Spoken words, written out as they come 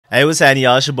Hey, what's happening,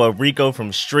 y'all? It's your boy Rico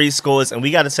from Street Scores, and we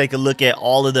got to take a look at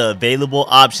all of the available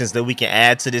options that we can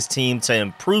add to this team to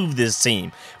improve this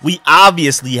team. We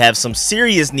obviously have some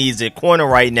serious needs at corner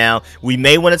right now. We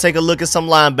may want to take a look at some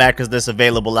linebackers that's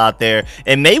available out there,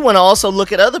 and may want to also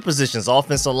look at other positions,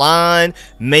 offensive line,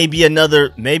 maybe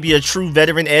a true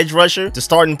veteran edge rusher to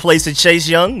start in place of Chase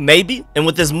Young, maybe. And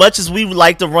with as much as we would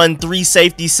like to run 3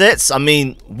 safety sets, I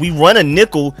mean, we run a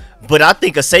nickel, but I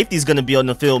think a safety is going to be on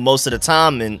the field most of the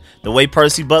time. And the way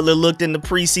Percy Butler looked in the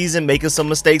preseason, making some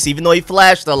mistakes, even though he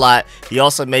flashed a lot, he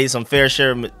also made his fair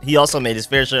share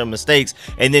of mistakes.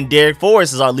 And then Derek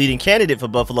Forrest is our leading candidate for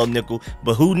Buffalo nickel,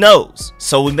 but who knows?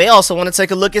 So we may also want to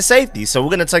take a look at safety. So we're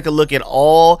going to take a look at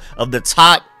all of the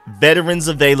top veterans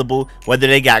available, whether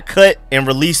they got cut and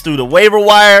released through the waiver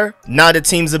wire, now that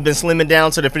teams have been slimming down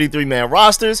to the 53-man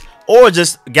rosters, or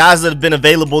just guys that have been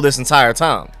available this entire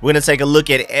time. We're going to take a look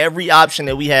at every option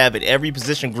that we have at every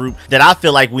position group that I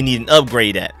feel like we need an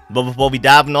upgrade at. But before we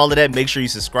dive in all of that, make sure you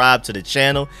subscribe to the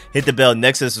channel, hit the bell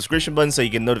next to the subscription button so you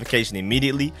get notification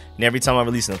immediately. And every time I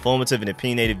release an informative and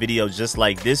opinionated video just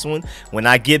like this one, when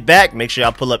I get back, make sure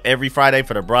I pull up every Friday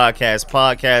for the broadcast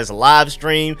podcast live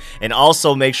stream, and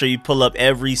also make sure you pull up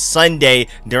every Sunday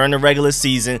during the regular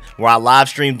season where I live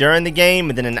stream during the game,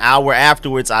 and then an hour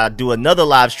afterwards I do another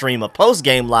live stream, a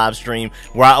post-game live stream,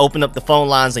 where I open up the phone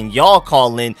lines and y'all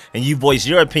call in and you voice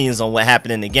your opinions on what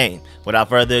happened in the game. Without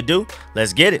further ado,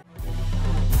 let's get it.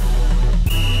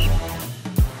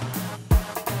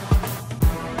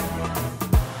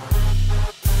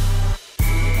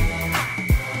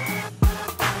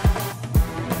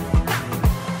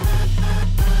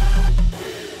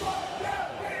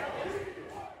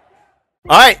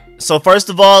 Alright, so first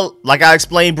of all, like I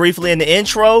explained briefly in the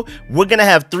intro, we're going to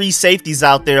have 3 safeties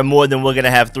out there more than we're going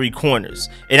to have 3 corners.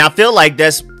 And I feel like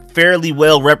that's fairly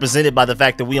well represented by the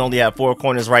fact that we only have 4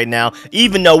 corners right now,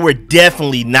 even though we're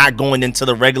definitely not going into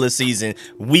the regular season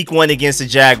week 1 against the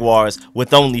Jaguars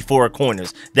with only 4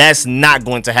 corners. That's not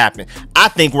going to happen. I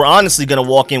think we're honestly going to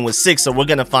walk in with 6, so we're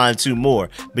going to find 2 more.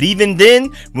 But even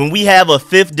then, when we have a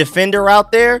 5th defender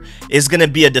out there, it's going to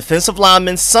be a defensive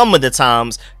lineman some of the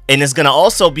times, and it's going to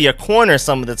also be a corner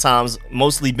some of the times,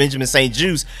 mostly Benjamin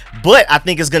St-Juste, but I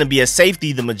think it's going to be a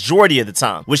safety the majority of the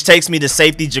time, which takes me to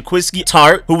safety Jaquiski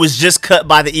Tartt, who was just cut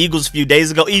by the Eagles a few days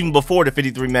ago, even before the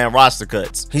 53-man roster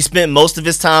cuts. He spent most of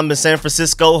his time in San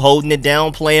Francisco holding it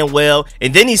down, playing well,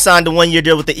 and then he signed a 1-year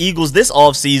deal with the Eagles this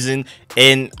offseason,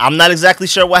 and I'm not exactly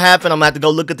sure what happened. I'm going to have to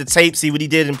go look at the tape, see what he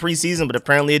did in preseason, but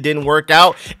apparently it didn't work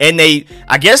out, and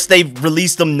I guess they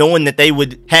released him knowing that they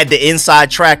had the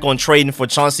inside track on trading for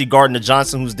Chauncey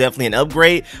Gardner-Johnson, who's definitely an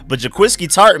upgrade. But Jaquiski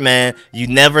Tartt, man, you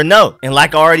never know. And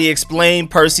like I already explained,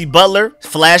 Percy Butler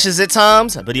flashes at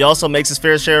times, but he also makes his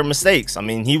fair share of mistakes. I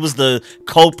mean, he was the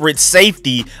culprit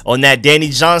safety on that Danny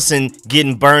Johnson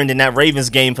getting burned in that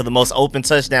Ravens game for the most open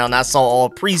touchdown I saw all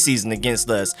preseason against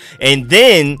us. And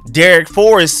then Derek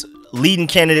Forrest, leading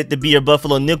candidate to be your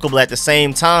Buffalo nickel, but at the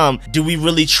same time, do we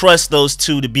really trust those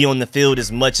 2 to be on the field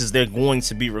as much as they're going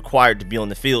to be required to be on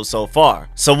the field so far?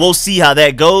 So we'll see how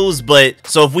that goes. But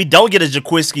so if we don't get a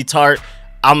Jaquiski Tartt,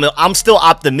 I'm still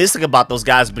optimistic about those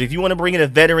guys, but if you want to bring in a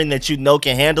veteran that you know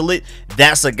can handle it,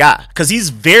 that's a guy, because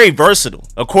he's very versatile.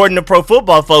 According to Pro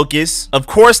Football Focus, of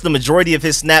course, the majority of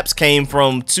his snaps came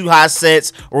from 2 high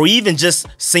sets or even just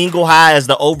single high as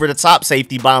the over-the-top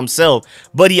safety by himself,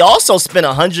 but he also spent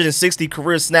 160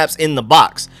 career snaps in the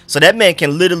box, so that man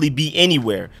can literally be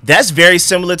anywhere. That's very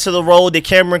similar to the role that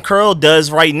Cameron Curl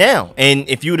does right now, and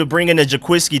if you were to bring in a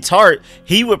Jaquiski Tartt,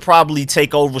 he would probably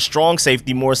take over strong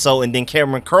safety more so, and then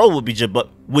Cameron Curl would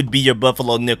be your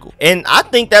Buffalo nickel. And I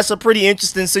think that's a pretty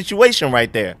interesting situation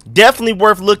right there. Definitely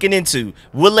worth looking into.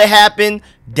 Will it happen?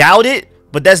 Doubt it.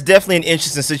 But that's definitely an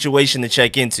interesting situation to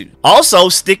check into. Also,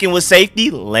 sticking with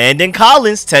safety, Landon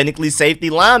Collins, technically safety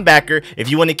linebacker. If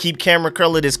you want to keep Cameron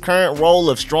Curl at his current role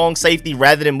of strong safety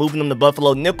rather than moving him to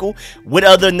Buffalo nickel, what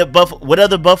other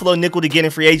Buffalo nickel to get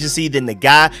in free agency than the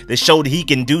guy that showed he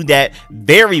can do that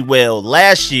very well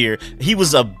last year? He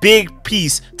was a big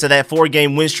piece to that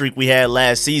 4-game win streak we had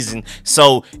last season.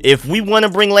 So if we want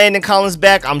to bring Landon Collins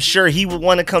back, I'm sure he would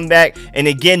want to come back. And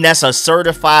again, that's a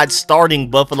certified starting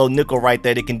Buffalo nickel right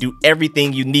there that can do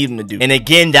everything you need him to do. And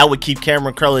again, that would keep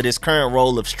Cameron Curl at his current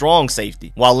role of strong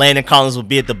safety, while Landon Collins would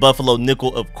be at the Buffalo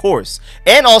nickel, of course.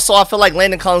 And also, I feel like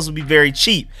Landon Collins would be very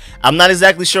cheap. I'm not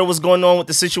exactly sure what's going on with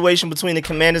the situation between the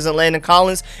Commanders and Landon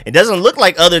Collins. It doesn't look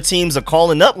like other teams are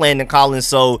calling up Landon Collins.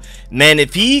 So, man,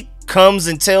 if he comes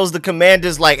and tells the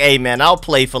Commanders like, hey man, I'll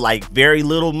play for like very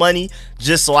little money,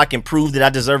 just so I can prove that I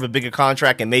deserve a bigger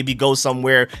contract and maybe go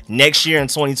somewhere next year in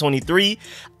 2023,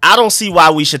 I don't see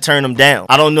why we should turn him down.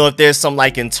 I don't know if there's some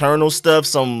like internal stuff,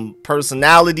 some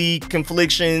personality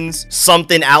conflictions,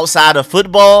 something outside of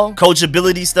football,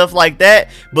 coachability, stuff like that.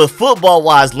 But football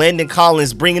wise, Landon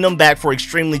Collins, bringing him back for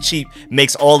extremely cheap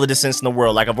makes all of the sense in the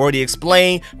world. Like I've already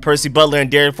explained, Percy Butler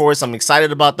and Darrick Forrest, I'm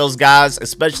excited about those guys,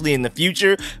 especially in the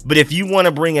future. But if you want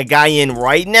to bring a guy in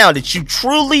right now that you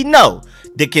truly know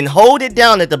that can hold it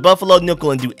down at the Buffalo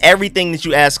nickel and do everything that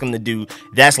you ask him to do,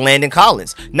 that's Landon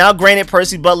Collins. Now, granted,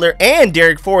 Percy Butler and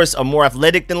Darrick Forrest are more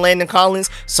athletic than Landon Collins,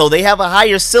 so they have a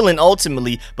higher ceiling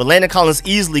ultimately, but Landon Collins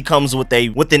easily comes with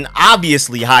an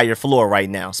obviously higher floor right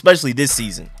now, especially this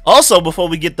season. Also, before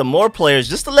we get to more players,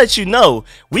 just to let you know,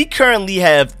 we currently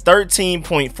have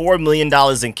 $13.4 million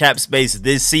in cap space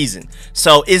this season,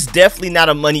 so it's definitely not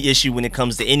a money issue when it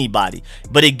comes to anybody.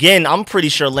 But again, I'm pretty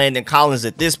sure Landon Collins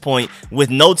at this point, with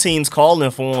no teams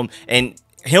calling for him, and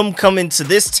him coming to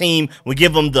this team will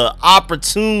give him the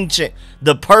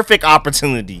perfect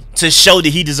opportunity to show that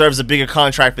he deserves a bigger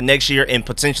contract for next year and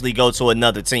potentially go to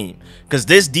another team, because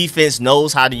this defense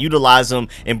knows how to utilize him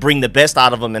and bring the best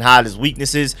out of him and hide his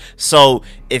weaknesses. So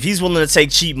if he's willing to take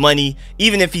cheap money,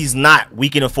 even if he's not, we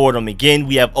can afford him. Again,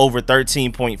 we have over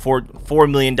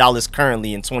 $13.4 million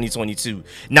currently in 2022.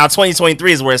 Now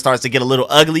 2023 is where it starts to get a little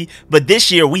ugly, but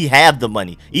this year we have the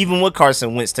money, even with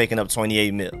Carson Wentz taking up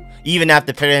 28 mil, even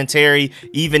after Terry,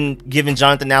 even giving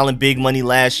Jonathan Allen big money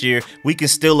last year, we can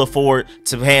still afford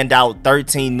to hand out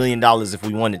 $13 million if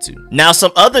we wanted to. Now,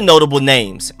 some other notable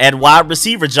names at wide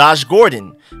receiver: Josh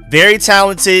Gordon, very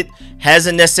talented,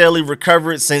 hasn't necessarily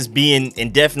recovered since being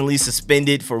indefinitely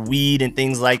suspended for weed and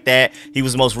things like that. He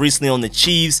was most recently on the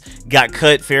Chiefs, got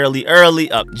cut fairly early,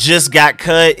 just got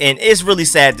cut, and it's really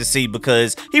sad to see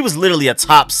because he was literally a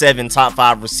top 7, top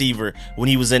 5 receiver when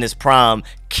he was in his prime,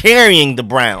 carrying the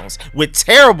Browns with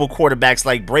terrible quarterbacks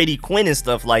like Brady Quinn and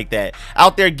stuff like that,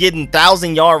 out there getting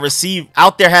 1,000-yard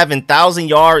having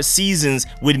 1,000-yard seasons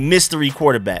with mystery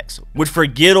quarterbacks, with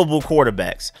forgettable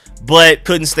quarterbacks, but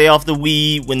couldn't stay off the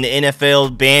weed when the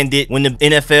NFL banned it, when the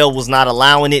NFL was not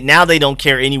allowing it. Now they don't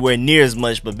care anywhere near as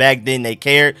much, but back then they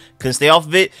cared, couldn't stay off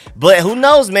of it. But who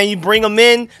knows, man, you bring him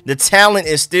in, the talent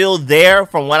is still there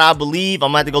from what I believe. I'm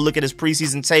gonna have to go look at his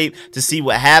preseason tape to see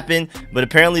what happened, but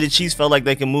apparently the Chiefs felt like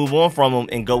they can move on from him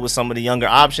and go with some of the younger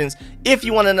options. If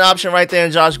you want an option right there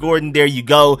in Josh Gordon, there you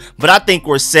go. But I think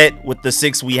we're set with the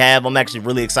 6 we have. I'm actually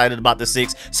really excited about the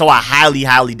 6, so I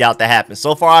highly doubt that happens.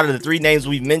 So far, out of the 3 names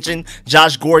we've mentioned,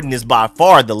 Josh Gordon is by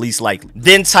far the least likely.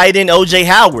 Then tight end OJ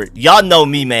Howard. Y'all know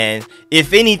me, man.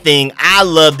 If anything, I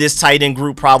love this tight end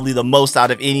group probably the most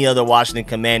out of any other Washington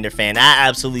Commander fan. I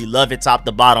absolutely love it top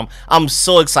to bottom. I'm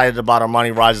so excited about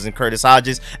Armani Rogers and Curtis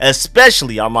Hodges,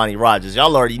 especially Armani Rogers.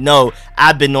 Y'all already know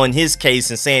I've been on his case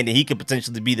and saying that he could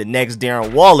potentially be the next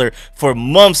Darren Waller for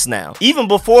months now. Even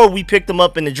before we picked him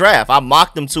up in the draft, I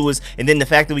mocked him to us, and then the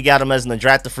fact that we got him as an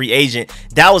undrafted free agent,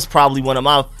 that was probably one of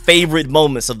my favorite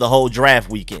moments of the whole draft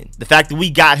weekend. The fact that we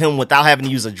got him without having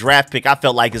to use a draft pick, I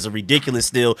felt like is a ridiculous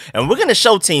steal, and we're going to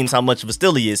show teams how much of a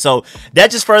steal he is. So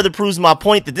that just further proves my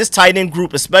point that this tight end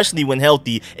group, especially when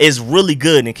healthy, is really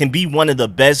good and can be one of the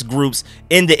best groups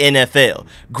in the NFL.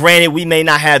 Granted, we may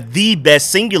not have the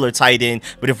best singular tight end,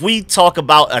 but if we talk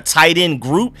about a tight end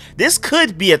group, this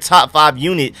could be a top 5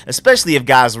 unit, especially if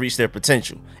guys reach their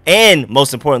potential and,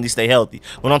 most importantly, stay healthy.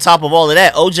 But on top of all of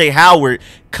that, OJ Howard,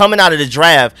 coming out of the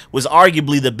draft, was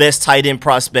arguably the best tight end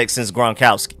prospect since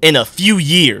Gronkowski in a few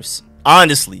years,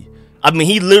 honestly. I mean,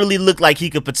 he literally looked like he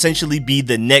could potentially be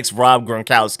the next Rob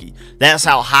Gronkowski. That's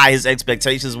how high his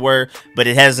expectations were, but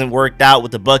it hasn't worked out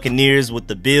with the Buccaneers, with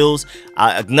the Bills.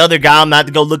 Another guy, I'm going to have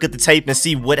to go look at the tape and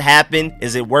see what happened.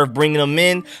 Is it worth bringing him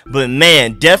in? But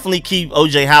man, definitely keep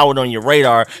OJ Howard on your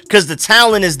radar because the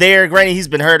talent is there. Granted, he's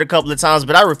been hurt a couple of times,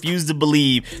 but I refuse to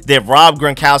believe that Rob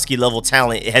Gronkowski level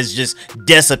talent has just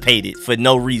dissipated for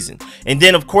no reason. And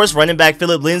then, of course, running back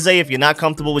Phillip Lindsay. If you're not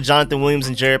comfortable with Jonathan Williams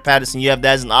and Jarrad Patterson, you have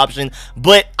that as an option.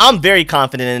 But I'm very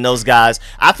confident in those guys.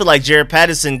 I feel like Jarrad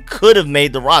Patterson could have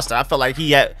made the roster. I feel like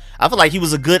he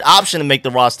was a good option to make the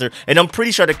roster, and I'm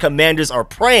pretty sure the Commanders are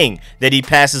praying that he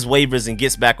passes waivers and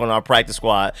gets back on our practice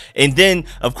squad. And then,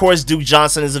 of course, Duke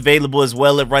Johnson is available as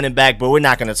well at running back, but we're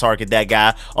not going to target that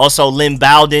guy. Also, Lynn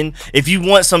Bowden. If you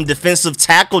want some defensive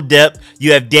tackle depth,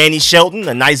 you have Danny Shelton,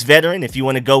 a nice veteran, if you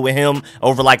want to go with him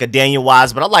over like a Daniel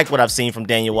Wise, but I like what I've seen from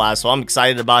Daniel Wise, so I'm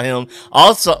excited about him.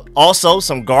 Also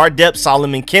some guard depth,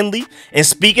 Solomon Kindley. And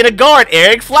speaking of guard,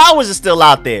 Ereck Flowers is still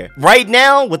out there. Right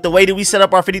now, with the way that we set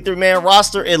up our 53 53-man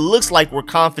roster, it looks like we're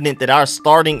confident that our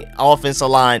starting offensive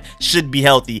line should be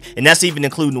healthy, and that's even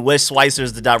including Wes Schweitzer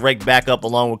as the direct backup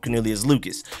along with Cornelius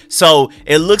Lucas. So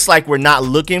it looks like we're not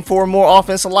looking for more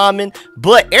offensive linemen,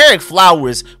 but Ereck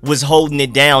Flowers was holding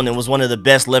it down and was one of the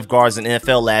best left guards in the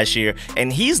NFL last year,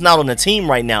 and he's not on the team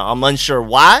right now. I'm unsure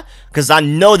why, because I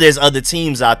know there's other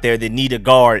teams out there that need a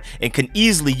guard and can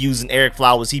easily use an Ereck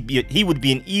Flowers. He would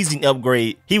be an easy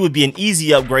upgrade. He would be an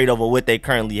easy upgrade over what they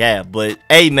currently have. But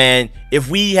hey, man, if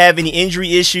we have any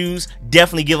injury issues,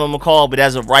 definitely give him a call. But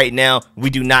as of right now, we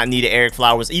do not need an Ereck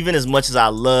Flowers, even as much as I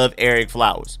love Ereck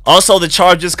Flowers. Also, the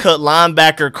Chargers cut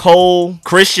linebacker Cole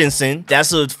Christiansen.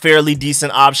 That's a fairly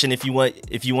decent option if you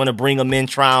want to bring him in,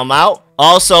 try him out.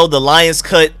 Also, the Lions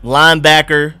cut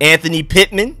linebacker Anthony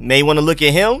Pittman. May want to look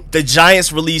at him. The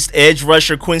Giants released edge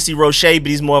rusher Quincy Roche, but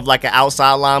he's more of like an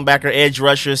outside linebacker edge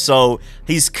rusher. So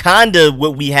he's kind of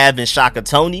what we have in Shaka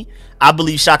Toney. I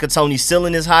believe Shaka Toney's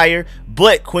ceiling is higher,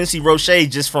 but Quincy Roche,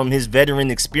 just from his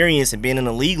veteran experience and being in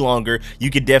the league longer,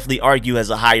 you could definitely argue has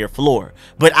a higher floor.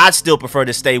 But I'd still prefer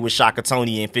to stay with Shaka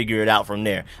Toney and figure it out from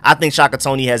there. I think Shaka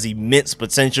Toney has immense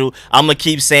potential. I'm going to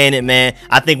keep saying it, man.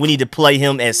 I think we need to play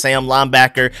him as Sam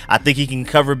linebacker. I think he can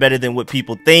cover better than what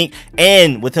people think.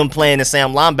 And with him playing as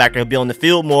Sam linebacker, he'll be on the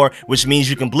field more, which means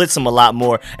you can blitz him a lot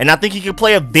more. And I think he can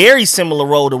play a very similar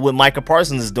role to what Micah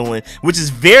Parsons is doing, which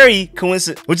is very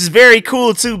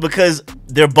cool too, because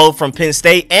they're both from Penn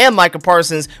State, and Micah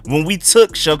Parsons, when we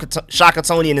took Shaka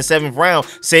Toney in the 7th round,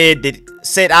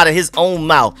 said out of his own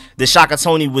mouth that Shaka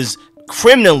Toney was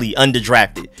criminally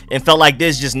underdrafted and felt like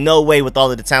there's just no way with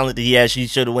all of the talent that he has, he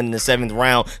should have won in the 7th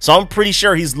round. So I'm pretty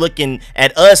sure he's looking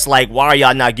at us like, why are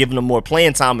y'all not giving him more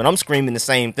playing time? And I'm screaming the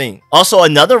same thing. Also,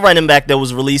 another running back that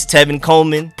was released, Tevin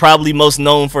Coleman, probably most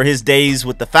known for his days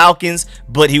with the Falcons,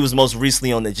 but he was most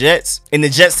recently on the Jets. And the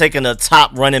Jets taking a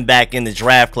top running back in the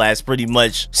draft class pretty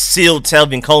much sealed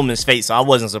Tevin Coleman's fate, so I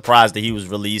wasn't surprised that he was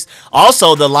released.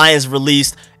 Also, the Lions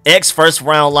released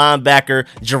ex-first-round linebacker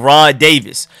Jarrad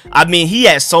Davis. I mean, he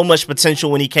had so much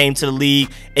potential when he came to the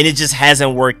league, and it just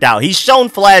hasn't worked out. He's shown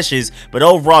flashes, but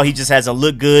overall, he just hasn't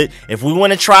looked good. If we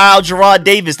want to try out Jarrad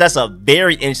Davis, that's a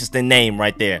very interesting name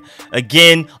right there.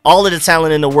 Again, all of the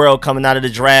talent in the world coming out of the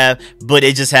draft, but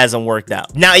it just hasn't worked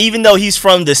out. Now, even though he's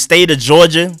from the state of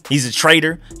Georgia, he's a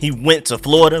traitor. He went to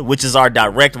Florida, which is our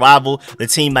direct rival, the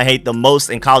team I hate the most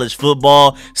in college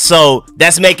football. So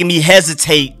that's making me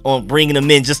hesitate on bringing him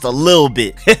in just a little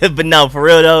bit. But no, for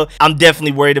real though, I'm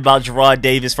definitely worried about Jarrad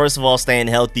Davis. First of all, staying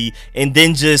healthy, and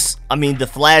then just, I mean, the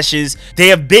flashes, they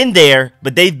have been there,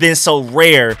 but they've been so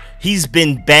rare. He's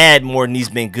been bad more than he's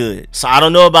been good. So I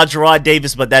don't know about Jarrad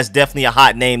Davis, but that's definitely a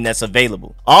hot name that's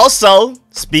available. Also,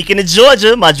 speaking of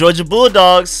Georgia, my Georgia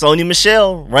Bulldogs, Sony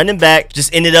Michel, running back,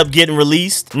 just ended up getting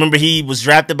released. Remember, he was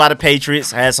drafted by the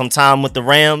Patriots, had some time with the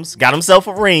Rams, got himself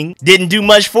a ring. Didn't do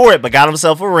much for it, but got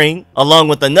himself a ring, along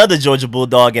with another Georgia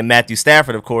Bulldog and Matthew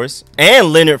Stafford, of course,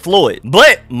 and Leonard Floyd.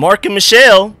 But Mark and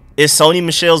Michel is Sony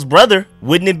Michel's brother.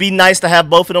 Wouldn't it be nice to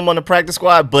have both of them on the practice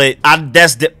squad? But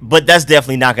that's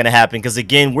definitely not going to happen, because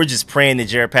again, we're just praying that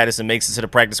Jarrad Patterson makes it to the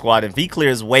practice squad. If he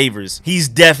clears waivers, he's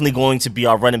definitely going to be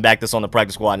our running back that's on the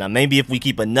practice squad. Now, maybe if we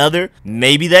keep another,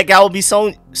 maybe that guy will be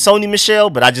Sony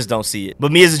Michel, but I just don't see it.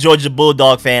 But me as a Georgia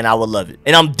Bulldog fan, I would love it.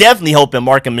 And I'm definitely hoping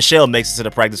Mark and Michel makes it to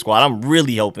the practice squad. I'm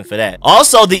really hoping for that.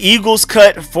 Also, the Eagles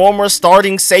cut former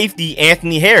starting safety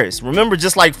Anthony Harris. Remember,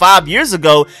 just like 5 years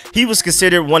ago, he was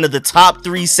considered one of the top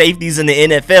 3 safeties in the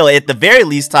NFL, at the very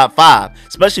least top 5,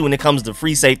 especially when it comes to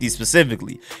free safety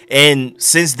specifically. And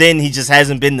since then, he just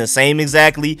hasn't been the same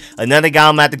exactly. Another guy,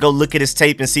 I'm gonna have to go look at his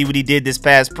tape and see what he did this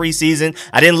past preseason.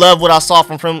 I didn't love what I saw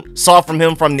from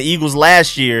him from the Eagles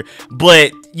last year,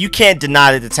 but you can't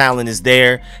deny that the talent is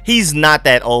there. He's not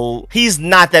that old. He's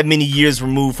not that many years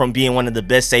removed from being one of the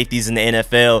best safeties in the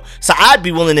NFL. So I'd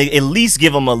be willing to at least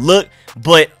give him a look,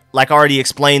 but like I already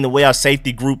explained, the way our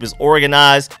safety group is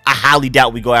organized, I highly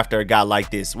doubt we go after a guy like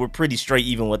this. We're pretty straight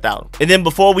even without him. And then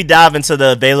before we dive into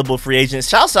the available free agents,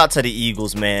 shouts out to the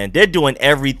Eagles, man. They're doing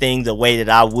everything the way that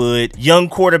I would. Young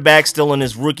quarterback still on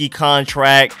his rookie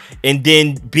contract, and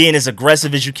then being as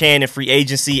aggressive as you can in free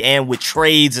agency and with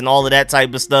trades and all of that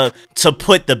type of stuff to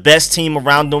put the best team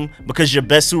around them, because your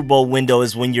best Super Bowl window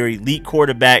is when your elite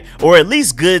quarterback, or at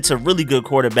least good to really good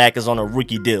quarterback, is on a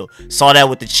rookie deal. Saw that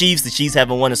with the Chiefs. The Chiefs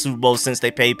haven't won a Super Bowl since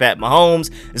they paid Pat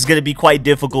Mahomes. It's going to be quite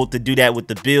difficult to do that with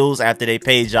the Bills after they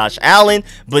paid Josh Allen,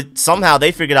 but somehow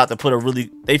they figured out how to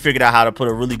put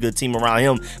a really good team around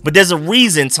him. But there's a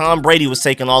reason Tom Brady was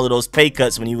taking all of those pay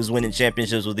cuts when he was winning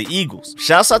championships with the Eagles.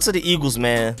 Shouts out to the Eagles,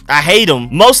 man. I hate them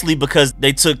mostly because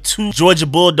they took 2 Georgia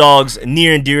Bulldogs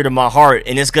near and dear to my heart,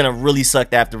 and it's gonna really suck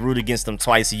to have to root against them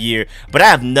twice a year. But I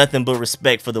have nothing but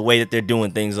respect for the way that they're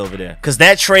doing things over there. Cause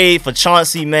that trade for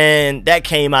Chauncey, man, that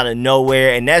came out of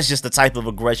nowhere, and that's just the type of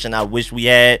aggression I wish we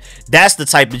had. That's the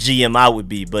type of GM I would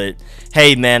be. But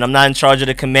hey, man, I'm not in charge of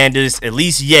the Commanders, at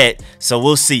least yet, so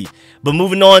we'll see. But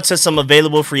moving on to some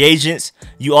available free agents,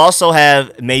 you also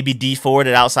have maybe D Ford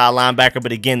at outside linebacker,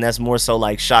 but again, that's more so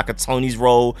like Shaka Toney's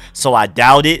role, so I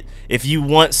doubt it. If you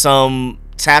want some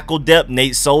tackle depth,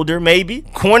 Nate Solder maybe.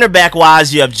 Cornerback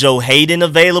wise, you have Joe Hayden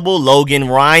available, Logan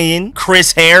Ryan,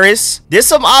 Chris Harris. There's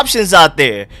some options out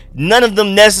there. None of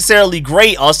them necessarily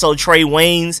great. Also Trey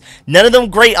Waynes. None of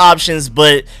them great options,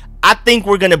 but I think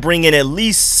we're going to bring in at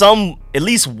least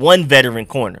one veteran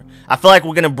corner. I feel like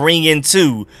we're going to bring in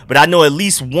 2, but I know at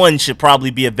least 1 should probably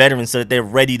be a veteran so that they're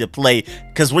ready to play,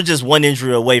 because we're just 1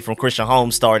 injury away from Christian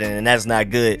Holmes starting, and that's not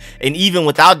good. And even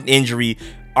without an injury,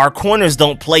 our corners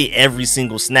don't play every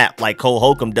single snap like Cole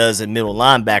Holcomb does at middle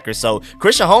linebacker. So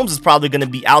Christian Holmes is probably going to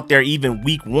be out there even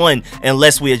week 1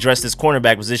 unless we address this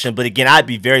cornerback position. But again, I'd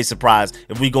be very surprised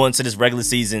if we go into this regular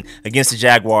season against the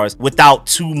Jaguars without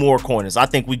 2 more corners. I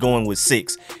think we go in with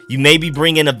 6. You maybe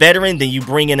bring in a veteran, then you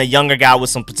bring in a younger guy with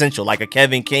some potential like a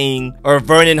Kevin King or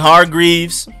Vernon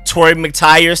Hargreaves. Torrey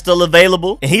McTyer still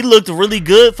available, and he looked really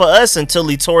good for us until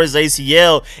he tore his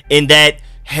ACL in that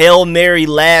Hail Mary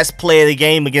last play of the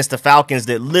game against the Falcons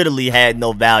that literally had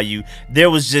no value. There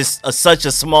was just such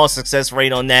a small success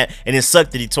rate on that, and it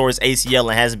sucked that he tore his ACL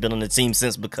and hasn't been on the team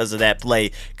since because of that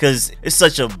play, because it's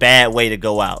such a bad way to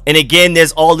go out. And again,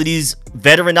 there's all of these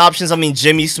veteran options. I mean,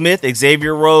 Jimmy Smith,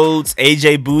 Xavier Rhodes,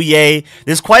 AJ Bouye.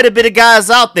 There's quite a bit of guys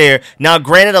out there. Now,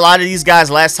 granted, a lot of these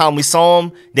guys, last time we saw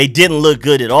them, they didn't look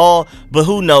good at all, but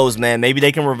who knows, man? Maybe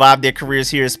they can revive their careers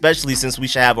here, especially since we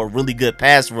should have a really good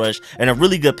pass rush, and a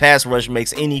really good pass rush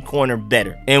makes any corner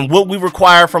better. And what we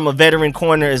require from a veteran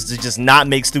corner is to just not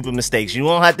make stupid mistakes. You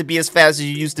don't have to be as fast as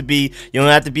you used to be. You don't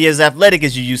have to be as athletic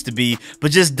as you used to be,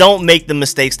 but just don't make the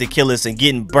mistakes that kill us and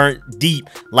getting burnt deep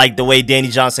like the way Danny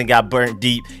Johnson got burnt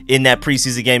deep in that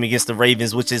preseason game against the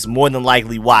Ravens, which is more than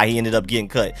likely why he ended up getting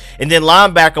cut. And then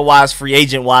linebacker wise, free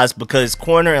agent wise, because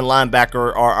corner and linebacker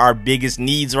are our biggest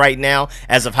needs right now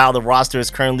as of how the roster is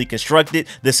currently constructed.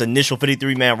 This initial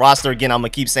 53-man roster, again, I'm gonna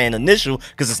keep saying initial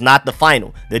because it's not the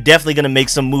final. They're definitely gonna make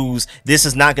some moves. This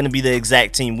is not gonna be the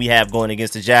exact team we have going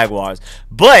against the Jaguars.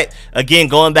 But again,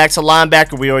 going back to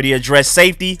linebacker, we already addressed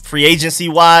safety. Free agency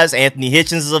wise, Anthony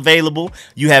Hitchens is available.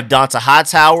 You have Donta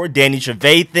Hightower, Danny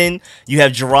Trevathan. You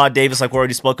have Jarrad Davis, like we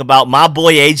already spoke about. My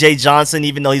boy AJ Johnson,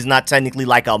 even though he's not technically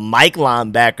like a Mike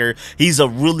linebacker, he's a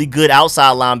really good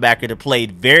outside linebacker that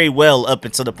played very well up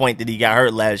until the point that he got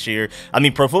hurt last year. I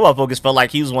mean, Pro Football Focus felt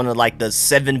like he was one of like the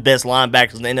 7 best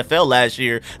linebackers in the NFL last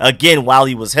year, again, while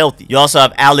he was healthy. You also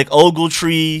have Alec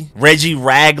Ogletree, Reggie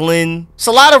Ragland. It's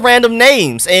a lot of random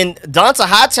names, and Donta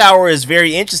Hightower is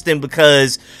very interesting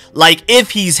because, like,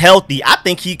 if he's healthy, I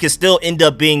think he could still end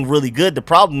up being really good. The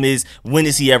problem is, when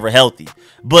is he ever healthy?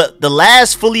 But the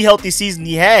last fully healthy season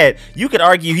he had, you could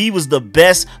argue he was the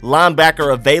best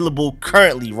linebacker available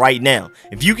currently right now.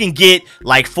 If you can get,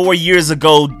 like 4 years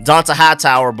ago, Donta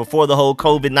Hightower, before the whole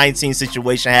COVID-19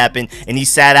 situation happened and he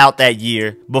sat out that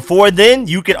year, before then,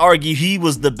 you could argue he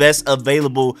was the best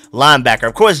available linebacker.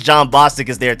 Of course, John Bostic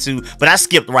is there too, but I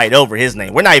skipped right over his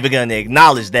name. We're not even going to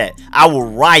acknowledge that. I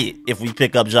will riot if we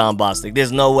pick up John Bostic.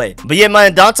 There's no way. But yeah,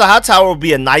 man, Donta Hightower will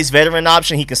be a nice veteran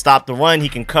option. He can stop the run. He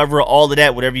can cover all of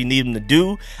that, whatever you need him to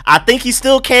do. I think he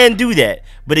still can do that.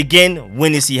 But again,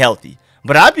 when is he healthy?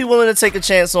 But I'd be willing to take a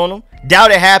chance on him.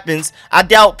 Doubt it happens. I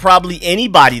doubt probably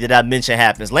anybody that I mentioned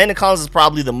happens. Landon Collins is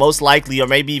probably the most likely, or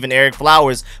maybe even Ereck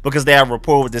Flowers, because they have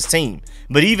rapport with this team.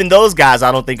 But even those guys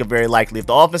I don't think are very likely. If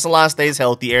the offensive line stays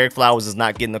healthy, Ereck Flowers is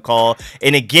not getting the call.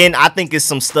 And again, I think it's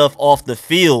some stuff off the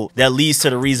field that leads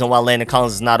to the reason why Landon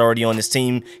Collins is not already on this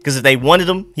team. Because if they wanted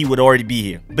him, he would already be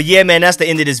here. But yeah, man, that's the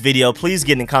end of this video. Please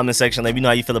get in the comment section. Let me know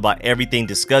how you feel about everything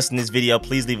discussed in this video.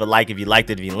 Please leave a like if you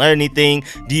liked it, if you learned anything.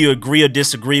 Do you agree or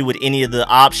disagree with any of the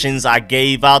options I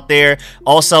gave out there.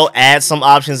 Also, add some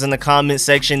options in the comment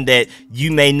section that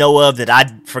you may know of that I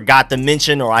forgot to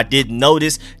mention or I didn't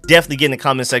notice. Definitely get in the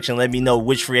comment section. Let me know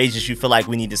which free agents you feel like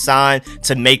we need to sign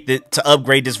to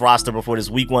upgrade this roster before this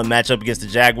week 1 matchup against the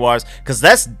Jaguars, because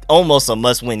that's almost a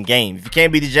must-win game. If you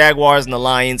can't beat the Jaguars and the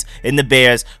Lions and the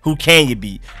Bears, who can you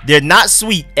beat? They're not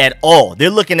sweet at all. They're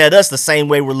looking at us the same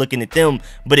way we're looking at them.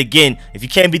 But again, if you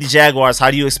can't beat the Jaguars,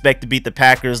 how do you expect to beat the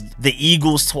Packers, the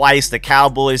Eagles twice, the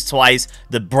Cowboys twice,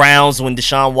 the Browns when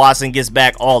Deshaun Watson gets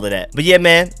back, all of that? But yeah,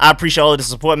 man, I appreciate all of the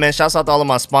support, man. Shouts out to all of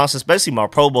my sponsors, especially my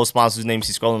Pro Bowl sponsors whose names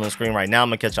you scrolling on the screen right now. I'm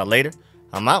gonna catch y'all later.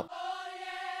 I'm out.